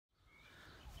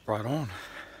Right on.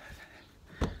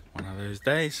 One of those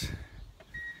days.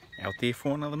 Out there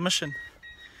for another mission.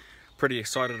 Pretty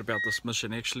excited about this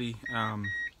mission actually.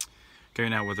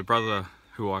 Going out with a brother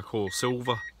who I call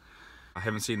Silver. I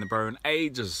haven't seen the bro in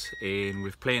ages and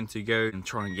we've planned to go and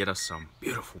try and get us some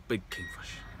beautiful big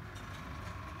kingfish.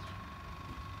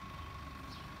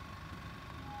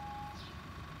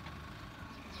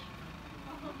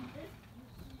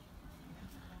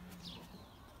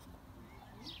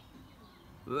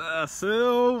 The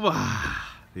Silver!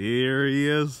 There he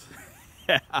is.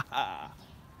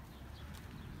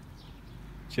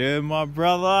 Cheer, my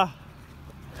brother.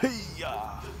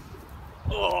 Hey-ya.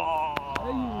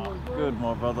 Oh, good,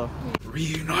 my brother.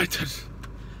 Reunited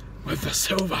with the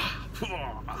Silver.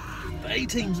 The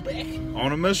A-team's back.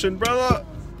 On a mission, brother.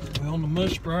 We're on the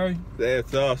mish, bro.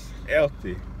 That's us, out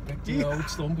there. Back to the old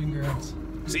stomping grounds.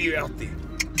 See you out there.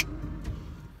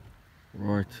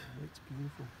 Right. That's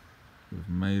beautiful. We've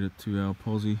made it to our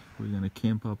posse. We're going to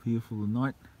camp up here for the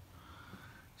night.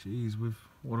 Jeez,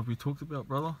 what have we talked about,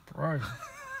 brother? Bro.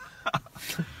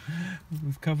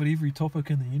 We've covered every topic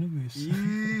in the universe.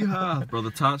 Yeah. Brother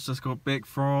Tarch just got back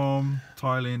from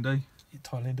Thailand, eh? Yeah,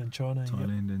 Thailand and China.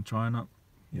 Thailand and China.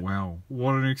 Yep. Wow,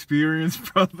 what an experience,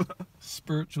 brother.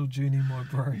 Spiritual journey, my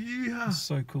bro. Yeah. It's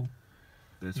so cool.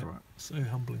 That's right. So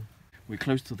humbling. We're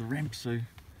close to the ramp, so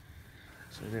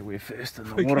that we're first in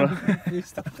the water.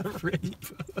 First at the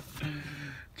ramp.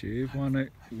 Cheers, whānau.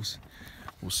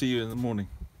 We'll see you in the morning.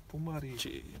 Pomari.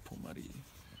 Cheers, pomari.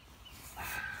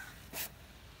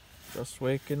 Just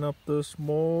waking up this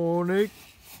morning.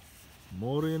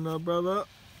 Morena, brother.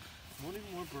 Morning,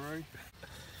 my bro.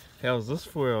 How's this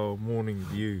for our morning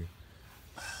view?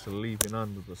 Sleeping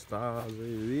under the stars over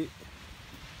there.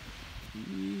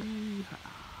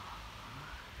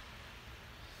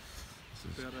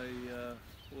 About a,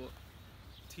 what,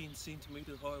 10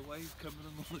 centimetre high wave coming in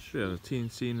on the shore. About a 10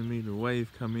 centimetre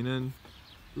wave coming in.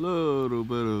 Little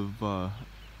bit of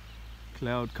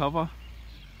cloud cover.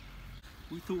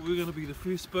 We thought we were going to be the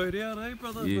first boat out, eh,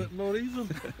 brother? Yeah. But not even.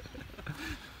 The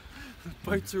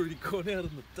boat's already gone out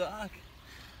in the dark.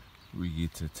 We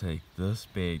get to take this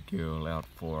bad girl out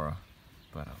for a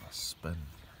bit of a spin.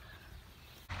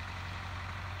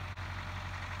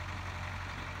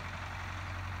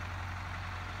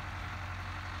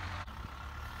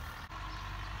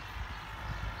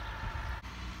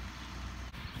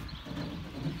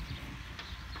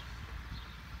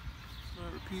 No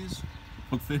repairs.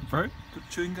 What's that, bro? Good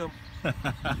chewing gum. We've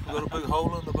got a big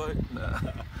hole in the boat.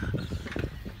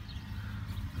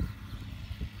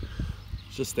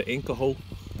 It's just the anchor hole.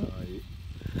 Oh, yeah.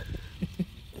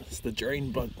 It's the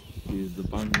drain bug. Here's the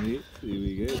bung there. There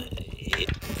we go. Yeah,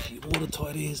 a few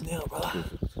watertight airs now, brother.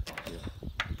 Yeah.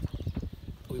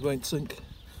 We won't sink.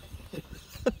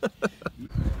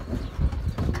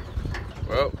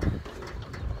 Well,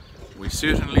 we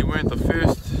certainly weren't the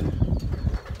first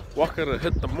waka to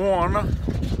hit the moana.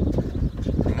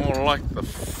 More like the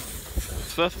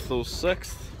 5th or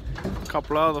 6th. A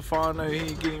couple of other whānau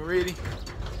here getting ready.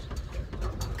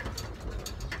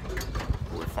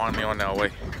 We're finally on our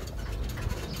way.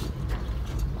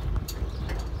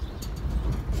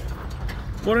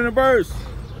 Morning, the bros.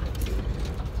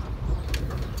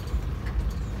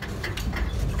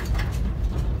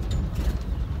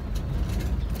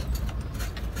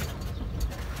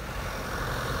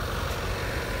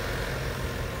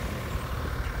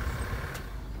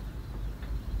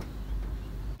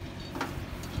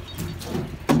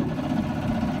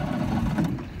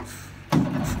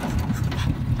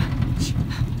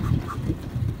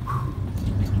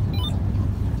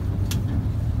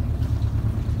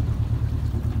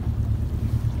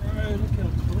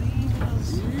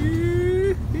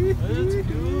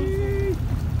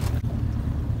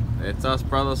 That's us,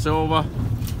 brother Silver.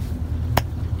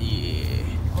 Yeah.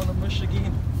 On a mish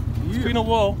again. Yeah. It's been a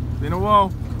while. Been a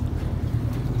while.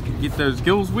 Get those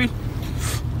gills wet.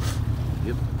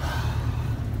 Yep.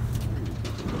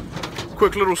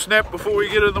 Quick little snap before we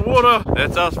get in the water.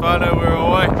 That's us, whānau, we're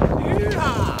away.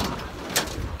 Yeah.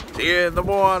 See you in the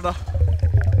moana.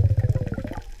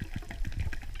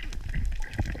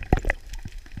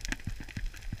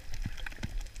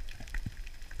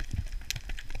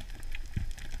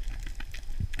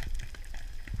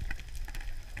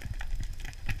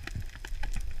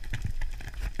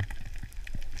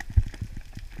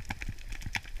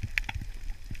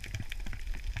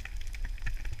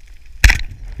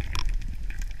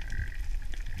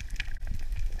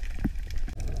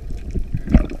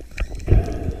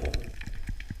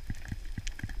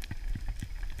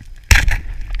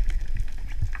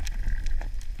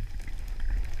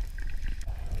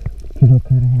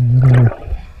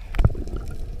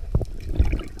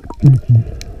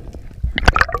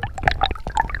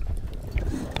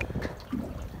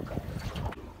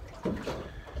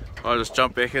 just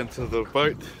jumped back into the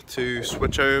boat to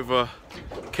switch over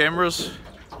cameras,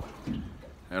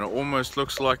 and it almost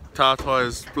looks like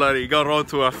Tātai's bloody got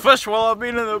onto a fish while I've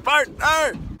been in the boat.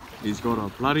 No! He's got a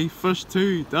bloody fish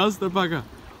too, does the bugger?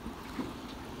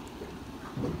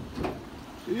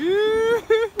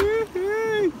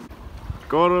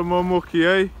 Got him on Hawke,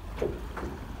 eh?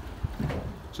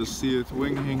 Just see its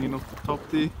wing hanging off the top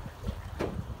there.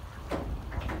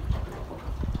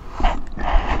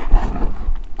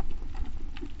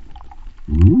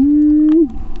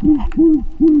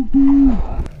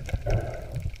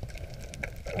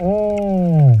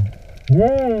 Oh,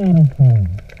 beautiful.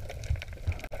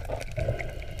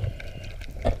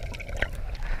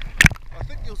 I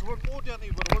think there was one more down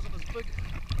here, but it wasn't as big.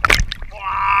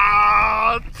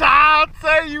 Wow,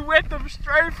 Tate, you went them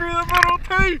straight through the middle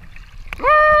too.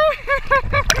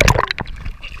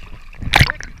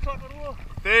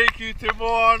 Thank you,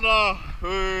 Timona.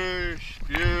 Whoosh,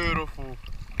 beautiful.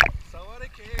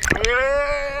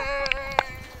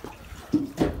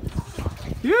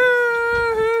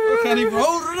 Look how he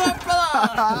rolled it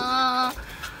up,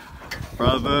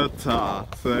 Brother brother.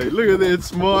 Tate, look at that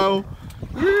smile.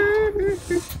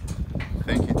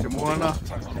 Thank you, Timona.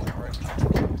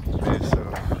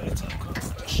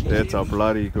 That's a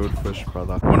bloody good fish,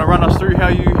 brother. Want to run us through how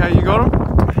you got him?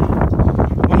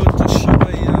 Well, I just shot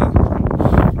a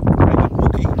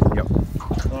Hawke. Yep.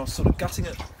 And I was sort of gutting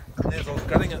it. And as I was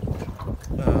gutting it,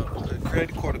 it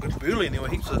created quite a good burley, and there were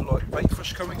heaps of like bait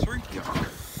fish coming through. Yep.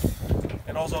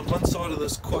 And I was on one side of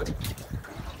this quite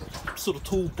sort of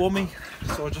tall bommy,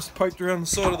 so I just poked around the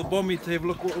side of the bommy to have a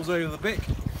look what was over the back.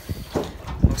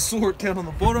 And I saw it down on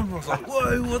the bottom, and I was like,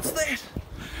 whoa, what's that?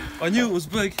 I knew it was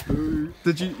big. You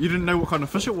didn't know what kind of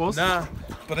fish it was? Nah,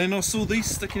 but then I saw these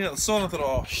sticking out the side, and I thought,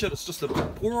 oh shit, it's just a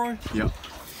big poroi. Yeah.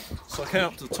 So I came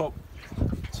up to the top,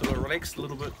 sort of relaxed a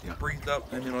little bit, breathed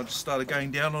up, and then I just started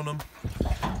going down on him.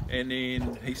 And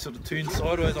then he sort of turned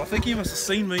sideways. I think he must have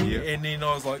seen me, and then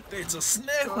I was like, that's a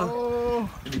snapper. Oh.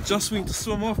 And he just went to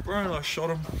swim off, bro, and I shot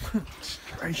him.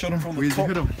 I shot him from the top.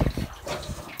 Where'd you hit him?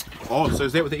 Oh, so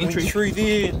is that with the entry? Went through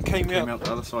there and came out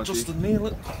the other side just there. to nail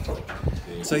it.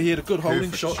 So he had a good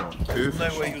holding Perfect shot. Perfect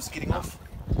No way he was getting off.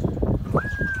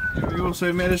 We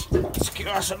also managed to secure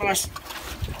us a nice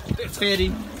fatty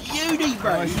beauty,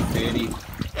 bro. Nice fatty.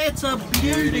 It's a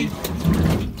beauty.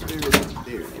 There it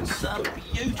is. It's a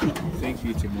beauty. Thank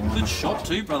you, Timon. Good shot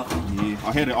too, brother. Yeah,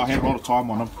 I had a lot of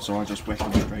time on him, so I just whacked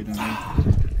him straight in there.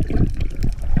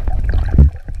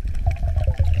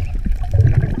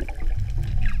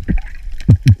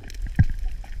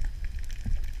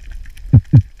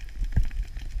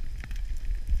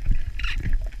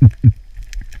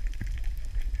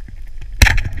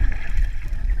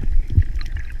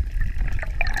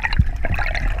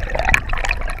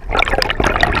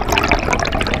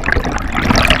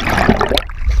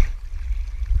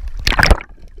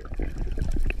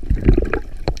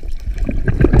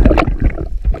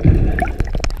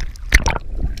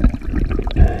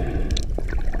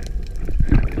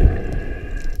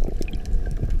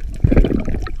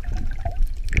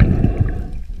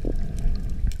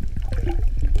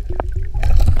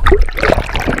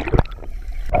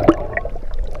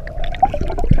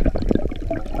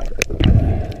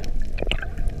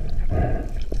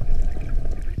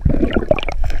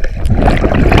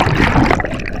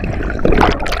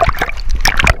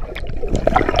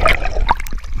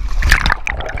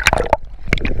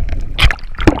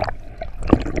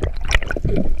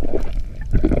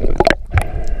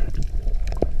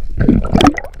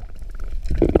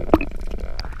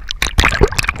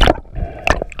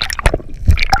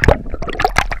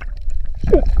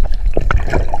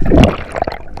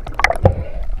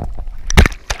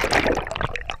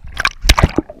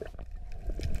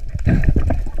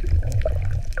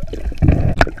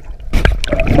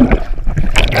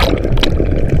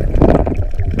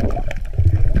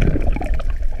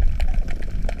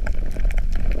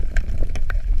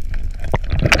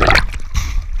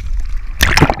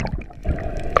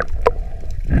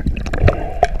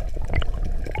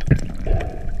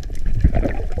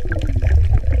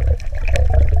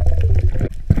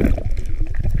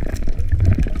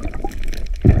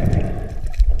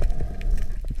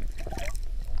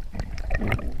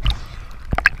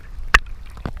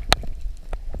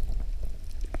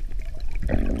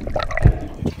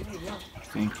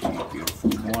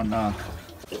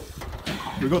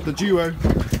 We got the duo,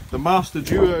 the master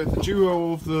duo, the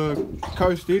duo of the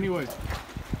coast anyway.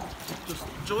 Just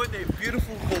enjoy that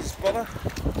beautiful viz, brother.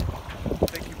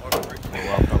 Thank you, my friend. You're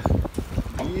welcome.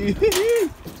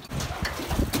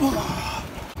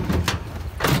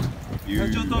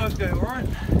 How'd your dive go, alright?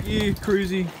 Yeah,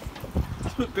 cruisy.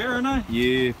 bit barren, eh?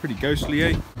 Yeah, pretty ghostly,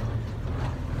 eh?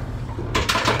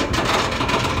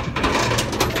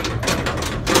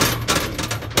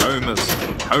 Home is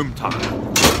home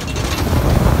time.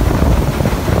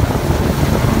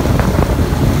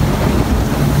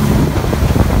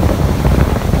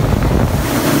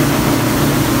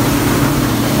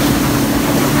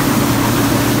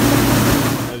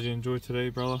 Enjoy today,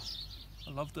 brother?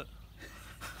 I loved it.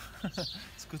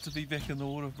 It's good to be back in the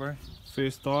water, bro.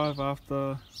 First dive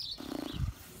after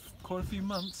quite a few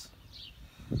months.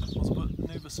 I was a bit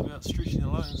nervous about stretching the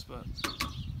loans, but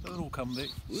it'll all come back.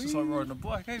 It's just like riding a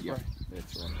bike, eh, bro? Yeah,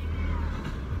 that's right.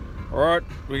 Alright,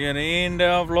 we're going to end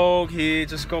our vlog here.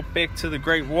 Just got back to the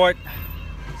Great White.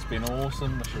 It's been an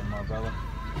awesome mission, my brother.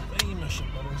 Thank you, mission,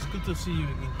 brother. It's good to see you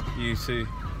again. You too.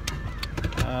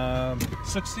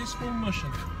 Successful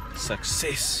mission.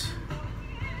 Success.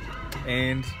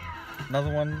 And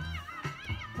another one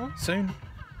soon.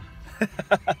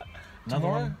 Another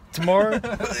one tomorrow.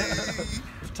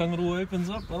 If Tangaro opens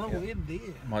up, brother, we'll head there.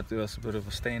 Might do us a bit of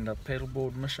a stand-up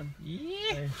paddleboard mission.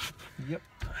 Yeah. Yep.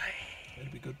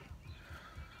 That'd be good.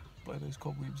 Blow those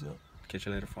cobwebs out. Catch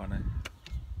you later, Friday.